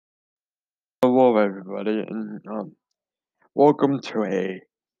Hello, everybody, and welcome to a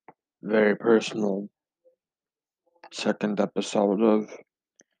very personal second episode of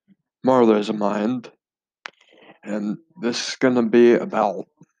Marlar's Mind. And this is gonna be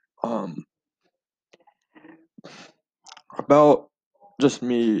um about just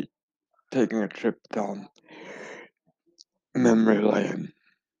me taking a trip down memory lane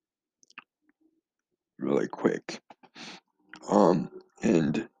really quick.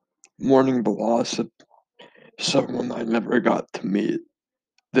 And mourning the loss of someone I never got to meet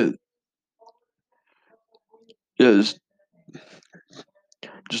that is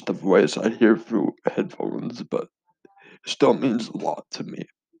just a voice I hear through headphones, but still means a lot to me.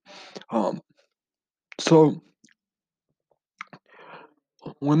 Um, so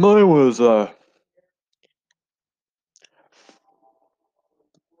when I was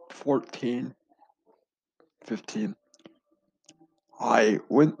 14, 15, I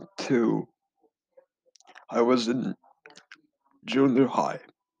went to, I was in junior high,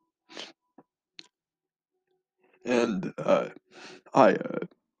 and I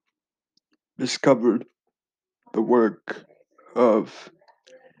discovered the work of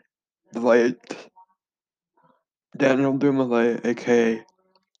the late Daniel Dumoulin, aka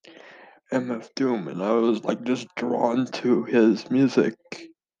MFDOOM, and I was like just drawn to his music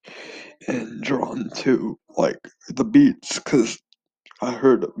and drawn to like the beats because I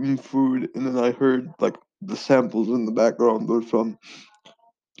heard food and then I heard like the samples in the background were from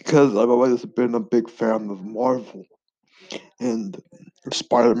because I've always been a big fan of Marvel. And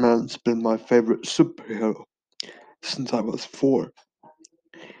Spider-Man's been my favorite superhero since I was 4,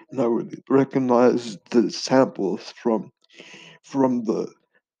 and I would recognize the samples from the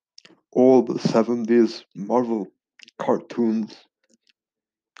all the 70s Marvel cartoons.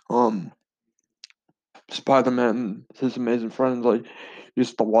 Um, Spider-Man, his amazing friends. I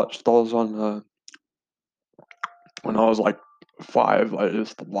used to watch those on when I was like 5. I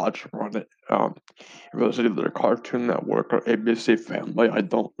used to watch them on it. It was either Cartoon Network or ABC Family. I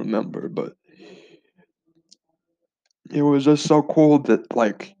don't remember, but it was just so cool that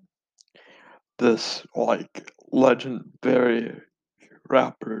like this like legendary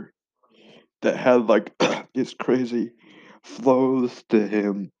rapper that had like these crazy flows to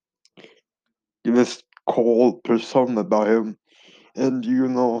him, this cold persona about him. And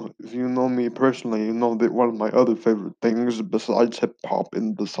if you know me personally, you know that one of my other favorite things besides hip hop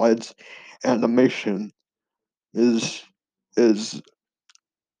and besides animation is is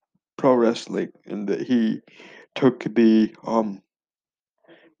pro wrestling, and that he took the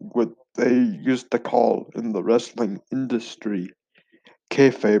what they used to call in the wrestling industry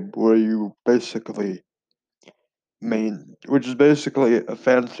kayfabe, where you basically which is basically a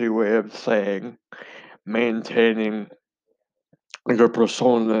fancy way of saying maintaining your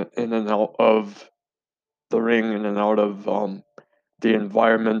persona in and out of the ring, in and out of the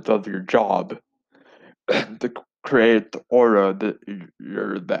environment of your job to create the aura that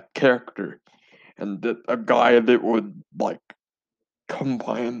you're that character, and that a guy that would like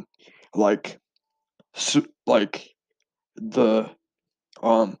combine like like the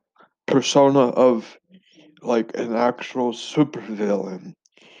um persona of like an actual supervillain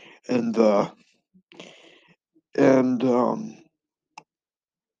and and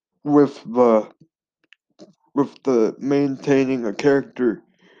with the maintaining a character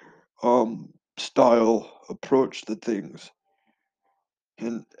style approach to things,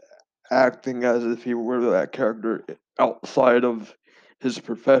 and acting as if he were that character outside of his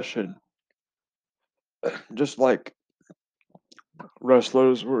profession, just like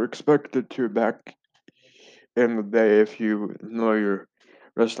wrestlers were expected to back in the day. If you know your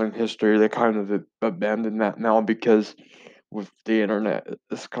wrestling history, they kind of abandoned that now because with the internet,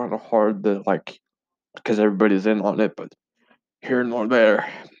 it's kind of hard to like because everybody's in on it, but here nor there.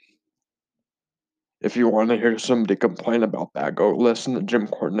 If you want to hear somebody complain about that, go listen to Jim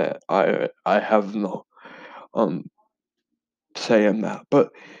Cornette. I have no um say in that. But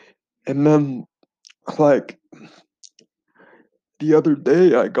and then like the other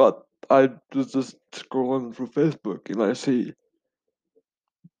day I was just scrolling through Facebook and I see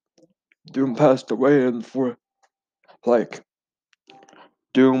Doom passed away, and for like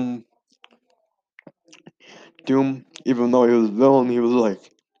Doom Doom, even though he was a villain, he was like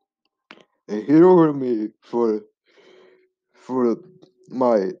a hero to me for my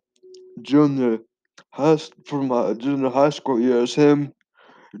my junior high school years. Him,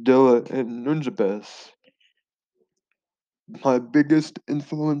 Dilla, and Nunjabes, my biggest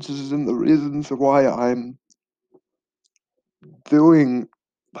influences and the reasons why I'm doing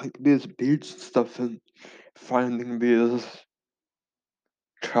like these beats and stuff and finding these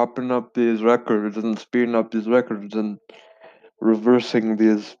chopping up these records and speeding up these records and reversing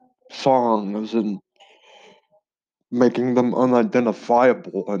these songs and making them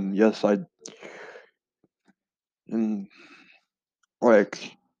unidentifiable. And yes, and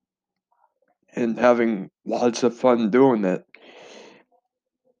like and having lots of fun doing it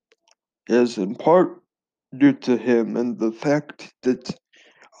is in part due to him and the fact that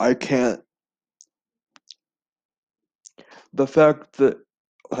I can't the fact that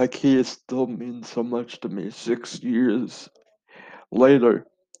like he still means so much to me 6 years later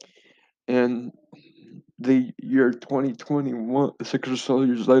in the year 2021, 6 or so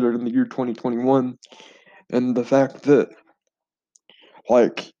years later in the year 2021, and the fact that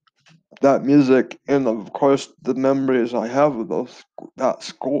like that music and of course the memories I have of that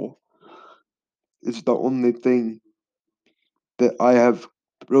school is the only thing that I have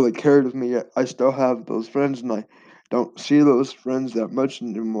really carried with me. I still have those friends, and I don't see those friends that much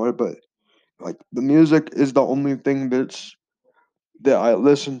anymore. But like the music is the only thing that I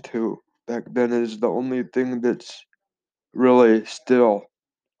listened to back then. Is the only thing that's really still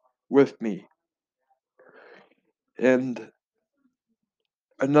with me. And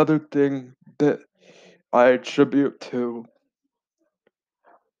another thing that I attribute to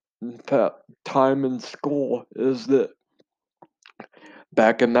that time in school is that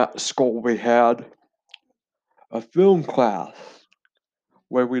back in that school we had a film class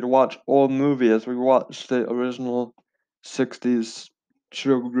where we'd watch old movies. We watched the original 60s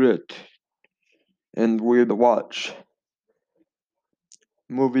True Grit, and we'd watch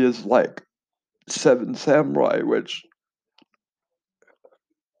movies like Seven Samurai, which,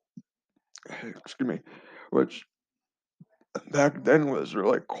 excuse me, which back then was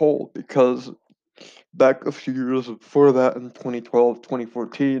really cool because back a few years before that in 2012,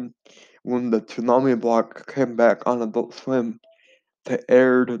 2014, when the Tsunami block came back on Adult Swim, they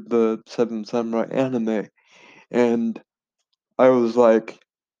aired the Seven Samurai anime, and I was like,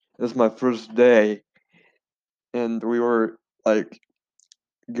 it was my first day, and we were like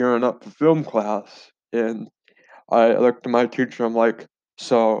gearing up for film class, and I looked at my teacher. I'm like,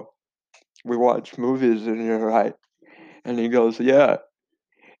 "So we watch movies in here, right?" And he goes, "Yeah."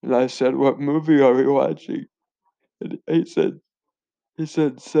 And I said, "What movie are we watching?" And he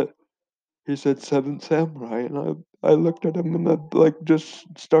said, Se- he said Seven Samurai. And I looked at him and I like just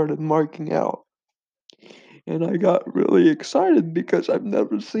started marking out. And I got really excited because I've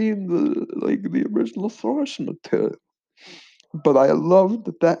never seen the original source material. But I loved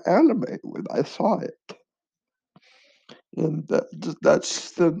that anime when I saw it. And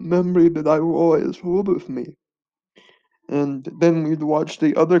that's the memory that I will always hold with me. And then we'd watch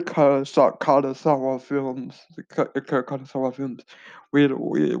the other Kurosawa films, Kurosawa films. We'd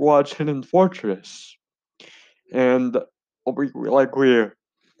watch Hidden Fortress, and we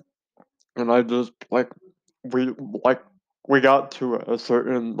and I just we like we got to a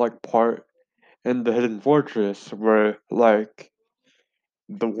certain part in the Hidden Fortress where one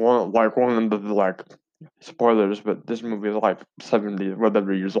of the spoilers, but this movie is 70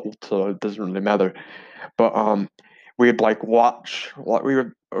 whatever years old, so it doesn't really matter. But we'd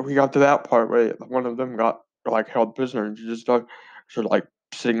we got to that part where one of them got held prisoner, and she just started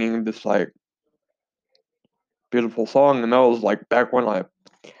singing this beautiful song, and that was back when I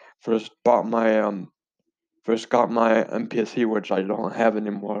first bought my first got my MPSC, which I don't have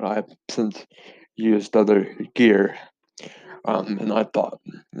anymore. I've since used other gear, and I thought,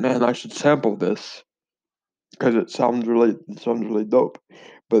 man, I should sample this because it sounds really dope.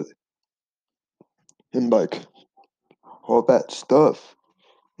 But and all that stuff,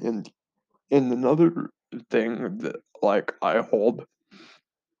 and another thing that I hold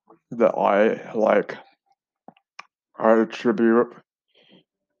that I attribute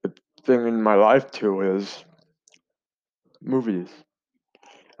a thing in my life to is movies.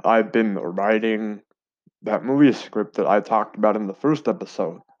 I've been writing that movie script that I talked about in the first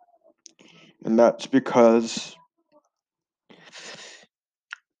episode, and that's because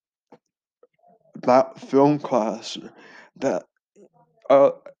that that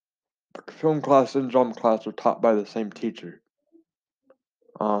uh film class and drum class are taught by the same teacher.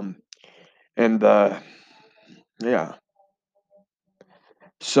 Um, and yeah,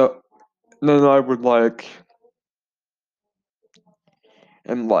 so then I would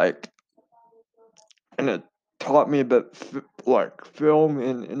and and it taught me that film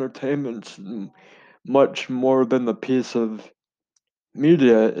and entertainment's much more than a piece of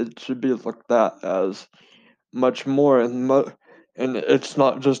media. It should be looked at as much more, and it's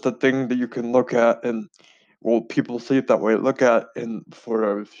not just a thing that you can look at and, well, people see it that way. Look at in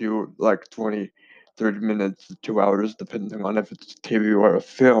for a few 20 30 minutes to 2 hours, depending on if it's TV or a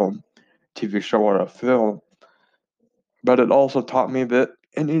film, TV show or a film. But it also taught me that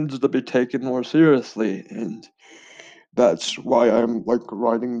it needs to be taken more seriously, and that's why I'm like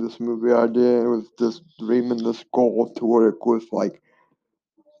writing this movie idea with this dream and this goal to work with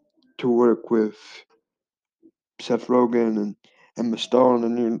Seth Rogen and Emma Stone,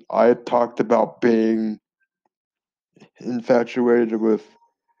 and I talked about being infatuated with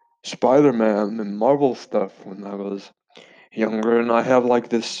Spider-Man and Marvel stuff when I was younger, and I have like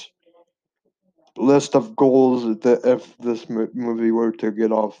this list of goals that if this movie were to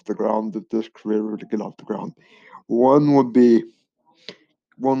get off the ground, that this career were to get off the ground, one would be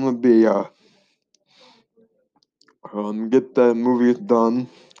get the movies done,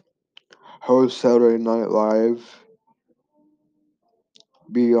 host Saturday Night Live,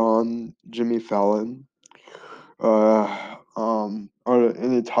 be on Jimmy Fallon, or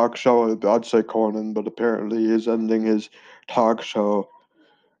any talk show. I'd say Conan, but apparently he's ending his talk show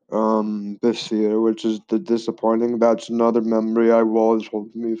this year, which is disappointing. That's another memory I was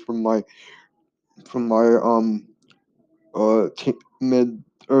holding me from my mid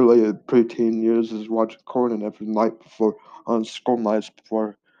early preteen years is watching Conan every night before on school nights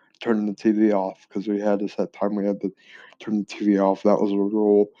before turning the TV off, because we had a set time we had to turn the TV off. That was a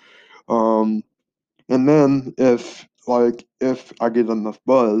rule. And then if I get enough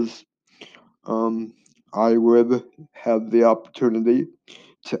buzz, um, I would have the opportunity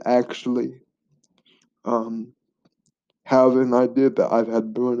to actually um have an idea that I've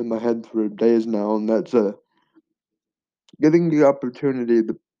had brewing in my head for days now, and that's getting the opportunity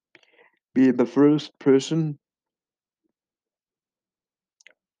to be the first person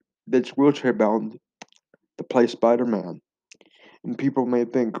that's wheelchair bound to play Spider-Man. And people may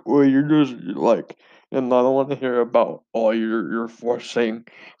think, well, you're just like, and I don't want to hear about, oh, you're forcing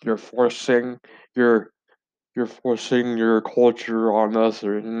your you're forcing your culture on us,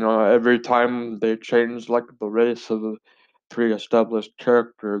 or every time they change like the race of a pre-established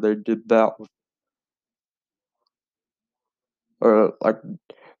character, they did that with, or like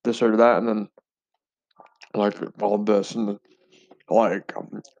this or that, and then like all this and like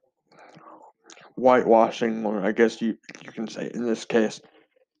whitewashing, or I guess you can say in this case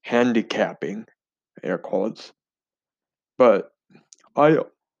handicapping, air quotes. But I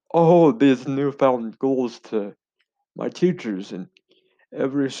hold these newfound goals to my teachers, and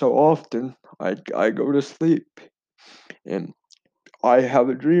every so often I go to sleep and I have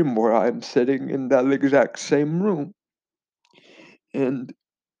a dream where I'm sitting in that exact same room, and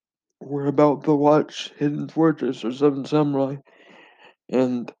we're about to watch Hidden Fortress or Seven Samurai,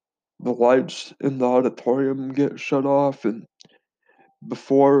 and the lights in the auditorium get shut off, and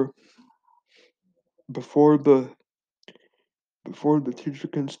before before the before the teacher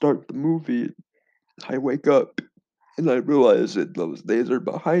can start the movie, I wake up and I realize that those days are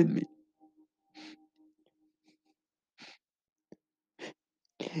behind me.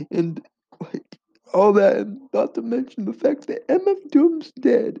 And like all that, and not to mention the fact that MFDOOM's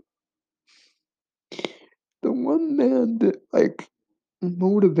dead. The one man that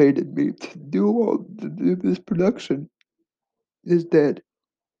motivated me to do this production is dead.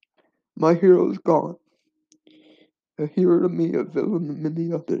 My hero is gone. A hero to me, a villain to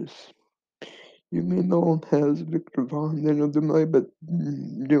many others. You may know him as Victor Von Daniel, but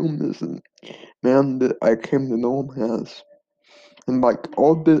Doom is the man that I came to know him as. And like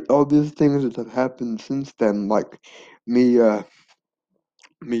all these things that have happened since then, like me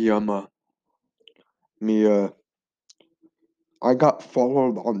me me I got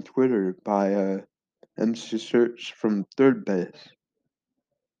followed on Twitter by MC Search from Third Base.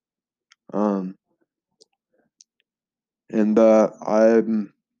 Um and I've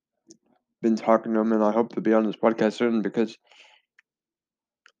been talking to him, and I hope to be on this podcast soon because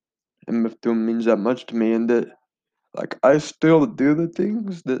MFDOOM means that much to me, and that like I still do the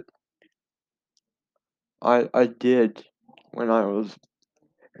things that I did when I was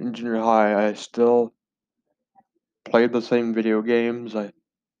in junior high. I still play the same video games. I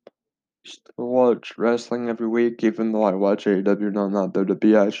still watch wrestling every week, even though I watch AEW, not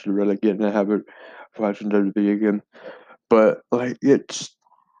WWE. I should really get in the habit of watching WWE again. But like it's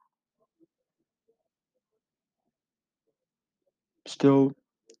still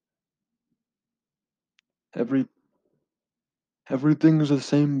every everything's the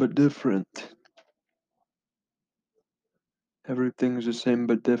same but different. Everything's the same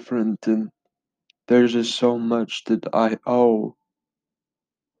but different, and there's just so much that I owe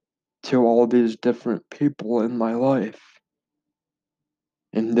to all these different people in my life,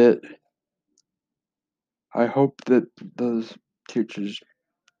 and that I hope that those teachers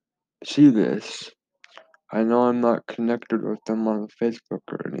see this I know I'm not connected with them on Facebook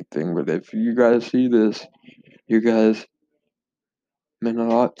or anything, but if you guys see this, you guys meant a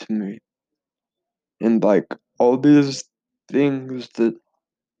lot to me. And like all these things that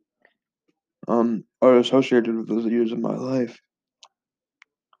are associated with those years of my life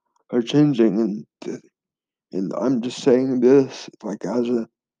are changing, and I'm just saying this like as a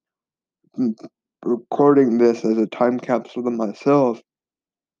recording this as a time capsule to myself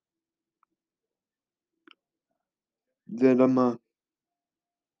that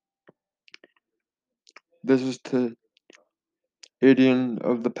this is to Adian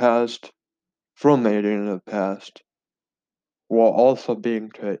of the past from Adian of the past while also being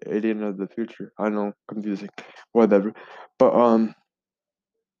to Adian of the future. I know, confusing, whatever, but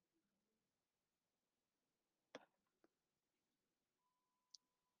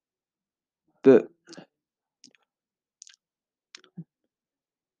the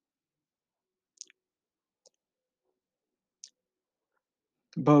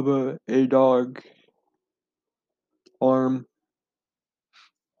Bubba A Dog Arm,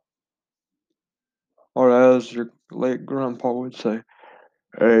 or as your late grandpa would say,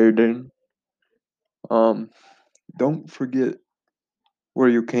 Aiden. Don't forget where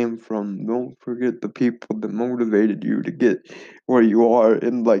you came from. Don't forget the people that motivated you to get where you are.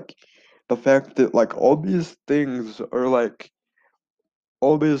 And like the fact that like all these things that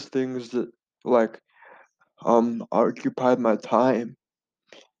like occupied my time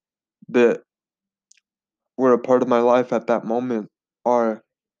that were a part of my life at that moment are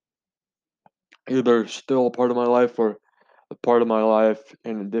either still a part of my life or a part of my life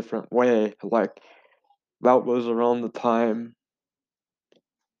in a different way. Like that was around the time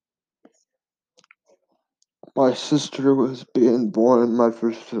my sister was being born, my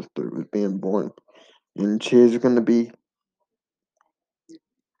first sister was being born, and she's gonna be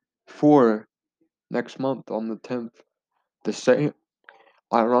 4 next month on the 10th. The same,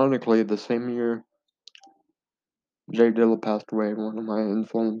 ironically, the same year Jay Dilla passed away. One of my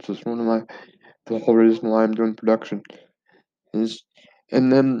influences, the whole reason why I'm doing production is,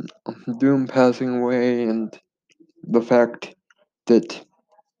 and then Doom passing away, and the fact that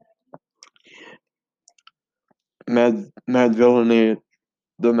Mad Villainy,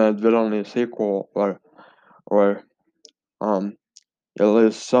 the Mad Villainy sequel, or um, at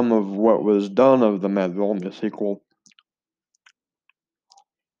least some of what was done of the Mad Villainy sequel,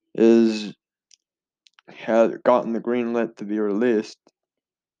 is had gotten the green light to be released.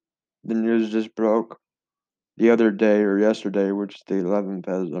 The news just broke the other day or yesterday, which is the 11th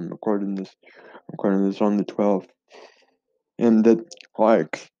as I'm recording this on the 12th, and that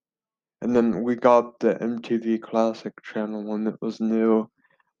like, and then we got the MTV Classic channel when it was new,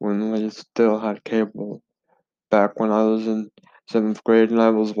 when we still had cable, back when I was in 7th grade and I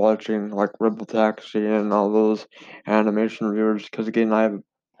was watching like Rebel Taxi and all those animation reviewers, because again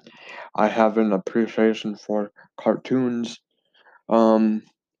I have an appreciation for cartoons, um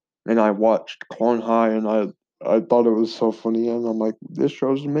and I watched Clone High, and I thought it was so funny, and I'm like, this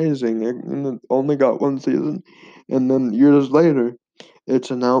show's amazing, and it only got 1 season, and then years later,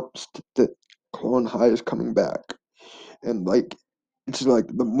 it's announced that Clone High is coming back, and like, it's like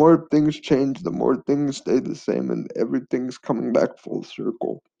the more things change, the more things stay the same, and everything's coming back full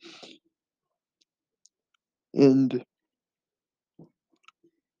circle, and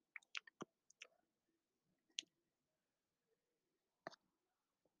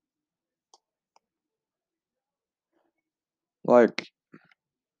like,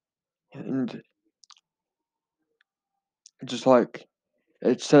 and just like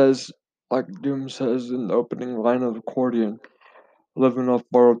it says, like Doom says in the opening line of Accordion, live enough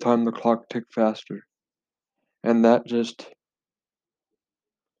borrowed time, the clock tick faster. And that just,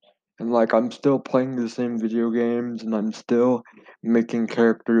 and like I'm still playing the same video games, and I'm still making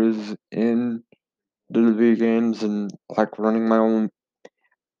characters in the video games, and like running my own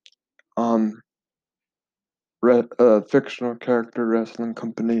um fictional character wrestling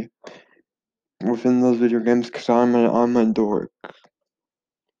company within those video games, because I'm a dork,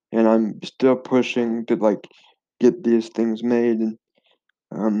 and I'm still pushing to like get these things made, and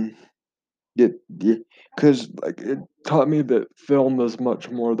um get the, because like it taught me that film is much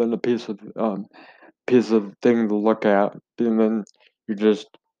more than a piece of thing to look at, and then you just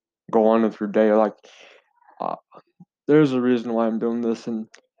go on with your day. Like, uh, there's a reason why I'm doing this, and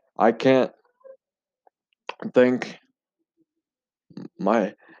I can't thank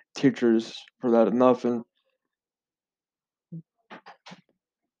my teachers for that enough. And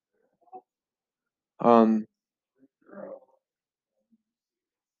um,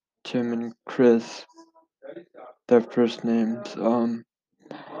 Tim and Chris, their first names,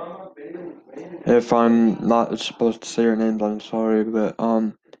 If I'm not supposed to say your names, I'm sorry, but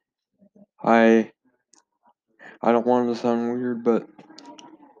I I don't want to sound weird, but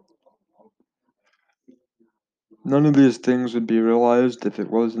none of these things would be realized if it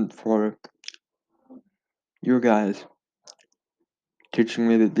wasn't for you guys teaching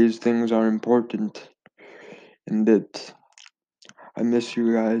me that these things are important and that I miss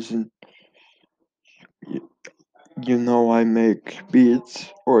you guys. And you, you know I make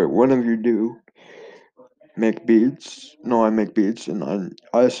beats, or one of you do make beats. No, I make beats, and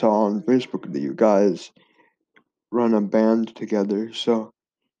I saw on Facebook that you guys run a band together. So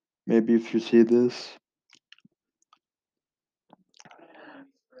maybe if you see this,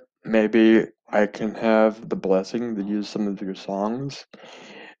 maybe I can have the blessing to use some of your songs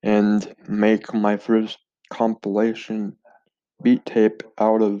and make my first compilation beat tape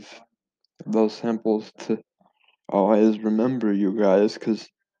out of those samples to always remember you guys, because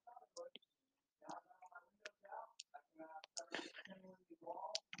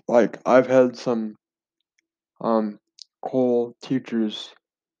like I've had some cool teachers,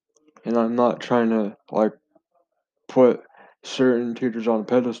 and I'm not trying to like put certain teachers on a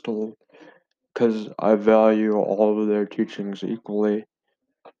pedestal because I value all of their teachings equally.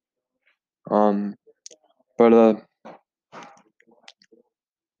 Um, but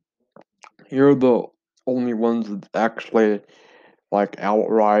you're the only ones that actually like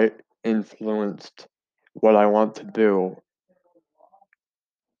outright influenced what I want to do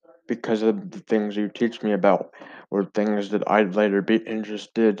because of the things you teach me about or things that I'd later be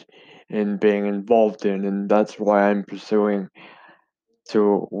interested in being involved in, and that's why I'm pursuing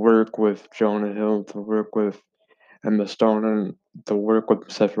to work with Jonah Hill, to work with Emma Stone, and to work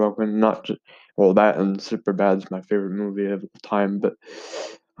with Seth Rogen. Not just well, that and Superbad's my favorite movie of the time, but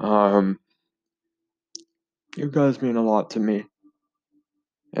um, you guys mean a lot to me,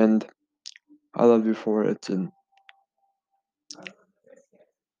 and I love you for it. And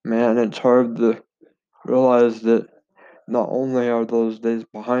man, it's hard to realize that not only are those days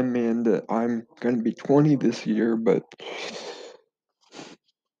behind me and that I'm gonna be 20 this year, but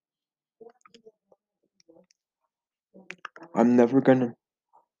I'm never gonna.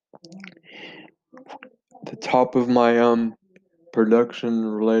 The top of my production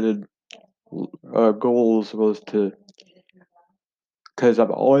related goals was to, because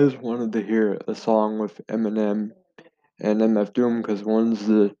I've always wanted to hear a song with Eminem and MFDOOM, because one's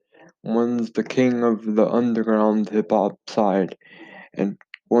the king of the underground hip hop side, and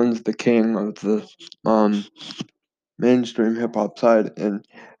one's the king of the um mainstream hip hop side, and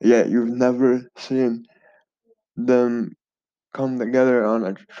yet you've never seen them come together on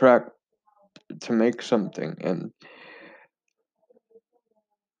a track to make something. And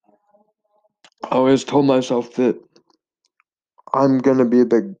I always told myself that I'm gonna be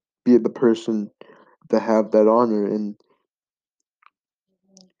the person to have that honor,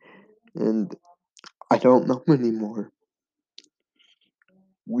 and I don't know anymore.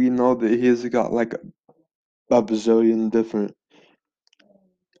 We know that he's got like a bazillion different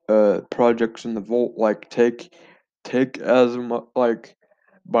projects in the vault. Like take as much, like,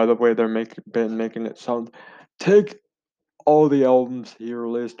 by the way, been making it sound, take all the albums he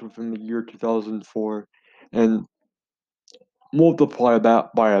released within the year 2004 and multiply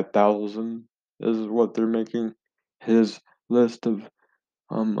that by 1,000 is what they're making his list of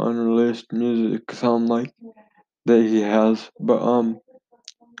unreleased music sound like that he has. But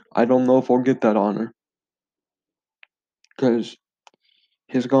I don't know if I'll get that honor because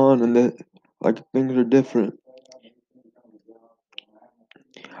he's gone and that, like, things are different.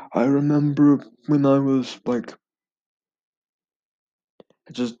 I remember when I was like,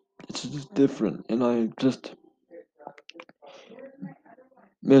 it just it's just different, and I just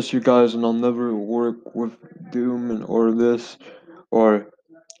miss you guys, and I'll never work with Doom and or this, or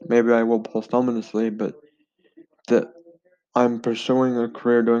maybe I will posthumously, but that I'm pursuing a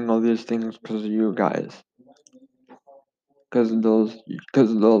career doing all these things because of you guys, because of those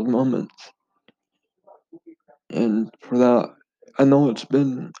moments, and for that, I know it's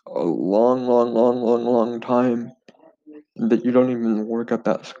been a long, long, long, long, long time that you don't even work at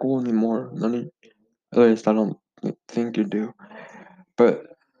that school anymore. At least I don't think you do. But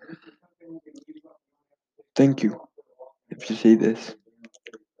thank you if you see this.